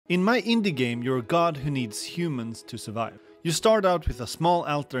In my indie game, you're a god who needs humans to survive. You start out with a small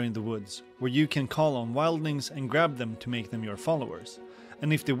altar in the woods, where you can call on wildlings and grab them to make them your followers.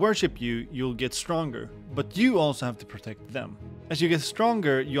 And if they worship you, you'll get stronger, but you also have to protect them. As you get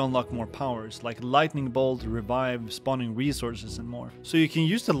stronger, you unlock more powers, like lightning bolt, revive, spawning resources and more. So you can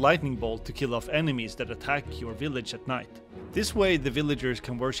use the lightning bolt to kill off enemies that attack your village at night. This way the villagers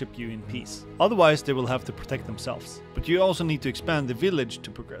can worship you in peace. Otherwise they will have to protect themselves. But you also need to expand the village to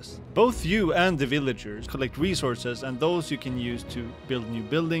progress. Both you and the villagers collect resources, and those you can use to build new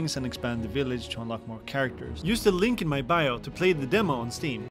buildings and expand the village to unlock more characters. Use the link in my bio to play the demo on Steam.